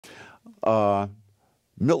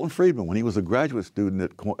Milton Friedman, when he was a graduate student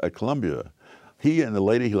at Columbia, he and the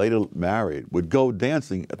lady he later married would go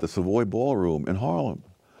dancing at the Savoy Ballroom in Harlem.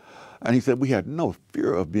 And he said we had no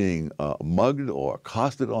fear of being mugged or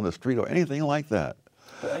accosted on the street or anything like that.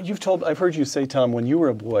 I've heard you say, Tom, when you were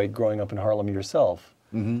a boy growing up in Harlem yourself,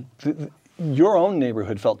 Mm-hmm. Your own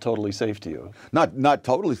neighborhood felt totally safe to you. Not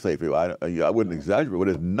totally safe. I wouldn't exaggerate, but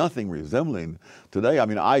there's nothing resembling today. I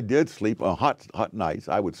mean, I did sleep on hot nights.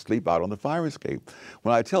 I would sleep out on the fire escape.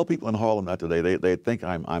 When I tell people in Harlem that today, they think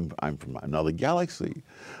I'm from another galaxy,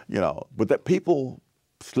 you know. But that people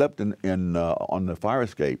slept on the fire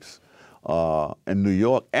escapes in New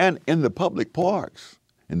York and in the public parks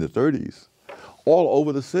in the 30s, all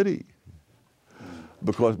over the city.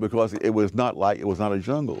 Because it was not a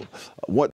jungle. What